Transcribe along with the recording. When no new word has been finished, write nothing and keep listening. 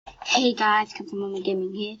Hey guys, Captain Mama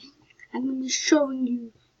Gaming here. I'm going to be showing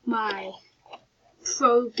you my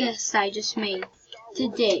progress I just made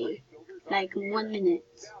today, like in 1 minute.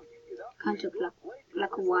 Kind of took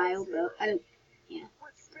like a while, but yeah.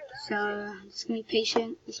 So, just gonna be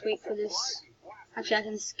patient, just wait for this. Actually, I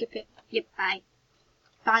can skip it. Yep, bye.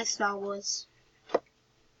 Bye, Star Wars.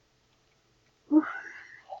 Whew.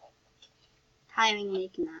 Tiring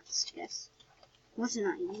making that, I guess. Wasn't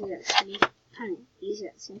that easy actually? Kind of easy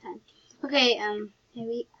at the same time. Okay, here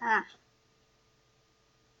we are.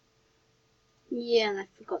 Yeah, and I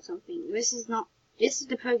forgot something. This is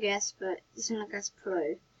the progress, but this is not as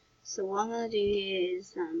pro. So what I'm gonna do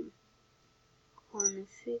is,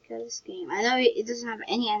 configure this game. I know it doesn't have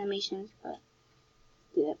any animations, but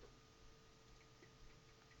do it.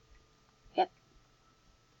 Yep.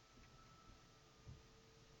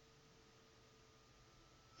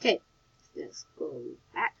 Okay, let's go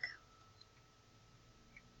back.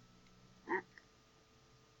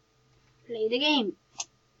 Play the game.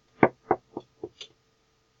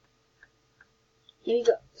 Here we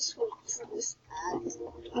go. Just wait for this ad.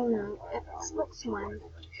 Oh no, Xbox One.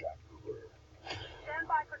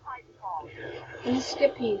 Let me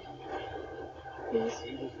skip you. Please.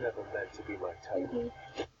 He was never meant to be my type.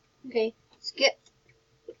 Okay, skip.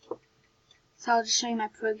 So I'll just show you my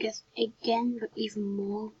progress again, but even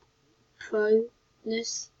more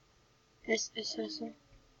pro-ness.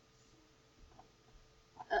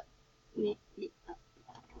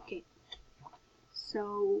 Okay.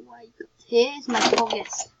 So here is my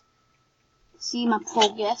progress. See my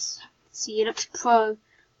progress. See, it looks pro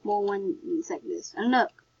more when it's like this. And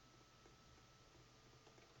look,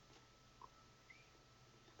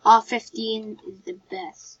 R15 is the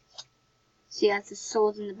best. See, it has the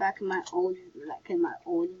swords in the back of my old,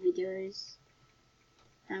 videos.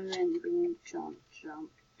 And then boom, jump,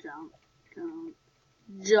 jump, jump, jump,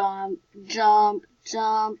 jump, jump,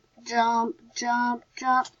 jump, jump, jump,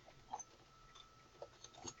 jump.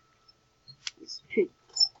 It's pretty.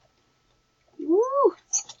 Woo!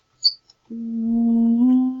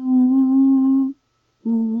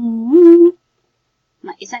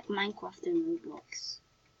 It's like Minecraft and Roblox,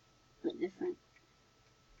 but different.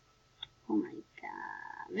 Oh my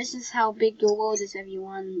god. This is how big your world is,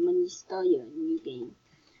 everyone, when you start your new game.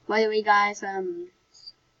 By the way, guys,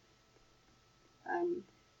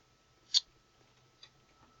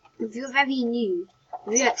 if you're very new,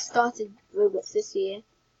 if you started Roblox this year,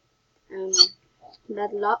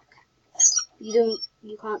 bad luck. You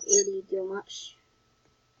can't really do much.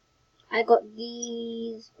 I got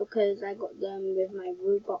these because I got them with my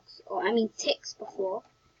Roblox, ticks before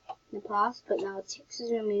in the past, but now ticks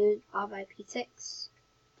is removed. RIP ticks.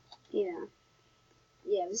 Yeah,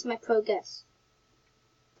 this is my progress.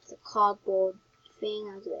 It's a cardboard thing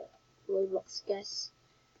as a Roblox guess.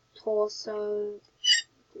 Torso.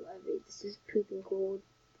 Whatever this is pooping called.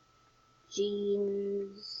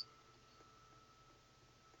 Jeans.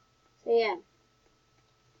 So yeah.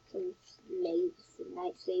 Some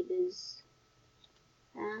lightsabers.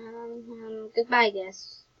 Goodbye,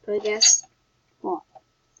 guess. Progress. What?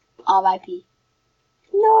 RIP.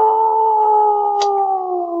 No!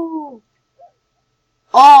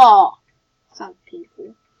 Oh! Sounds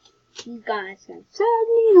painful. You guys can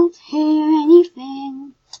certainly not hear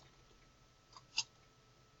anything.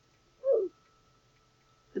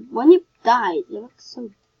 When it dies, it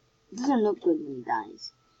doesn't look good when it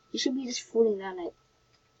dies. It should be just falling down like,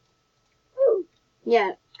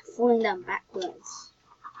 yeah, falling down backwards.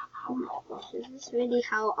 Oh my gosh, is this really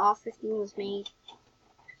how R15 was made?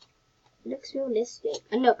 It looks realistic.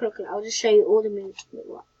 And look, I'll just show you all the moves.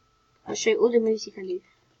 I'll show you all the moves you can do.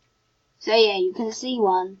 So yeah, you can see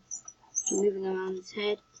one moving around his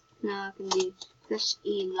head. Now I can do slash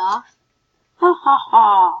E laugh. Ha ha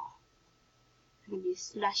ha. I can do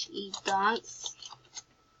slash E dance.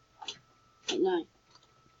 Wait, no.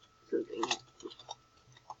 Still doing it.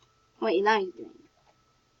 Wait, now he's doing it.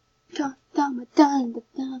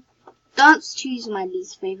 Dance 2 is my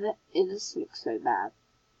least favorite. It just looks so bad.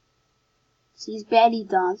 See, he's barely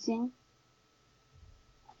dancing.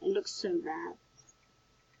 It looks so bad.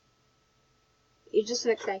 It just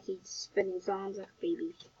looks like he's spinning his arms like a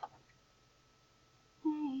baby.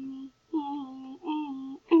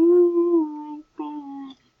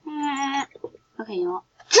 Okay, you know what?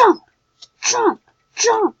 Jump! Jump!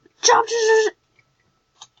 Jump! Jump!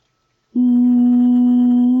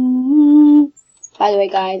 By the way,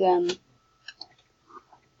 guys,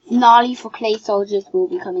 finale for Clay Soldiers will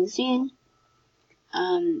be coming soon.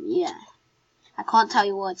 Yeah. I can't tell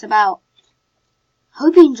you what it's about.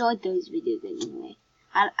 Hope you enjoyed those videos anyway.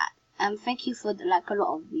 thank you for like a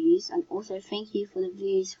lot of views, and also thank you for the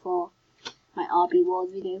views for my RB World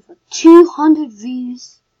video for 200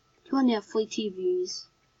 views, 242 views.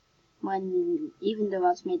 When even though I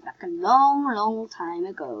was made like a long time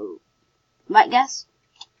ago, right, guys?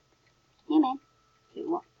 Yeah, man. Wait,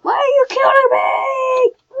 what? Why are you killing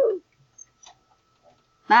me?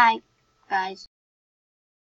 Bye, guys.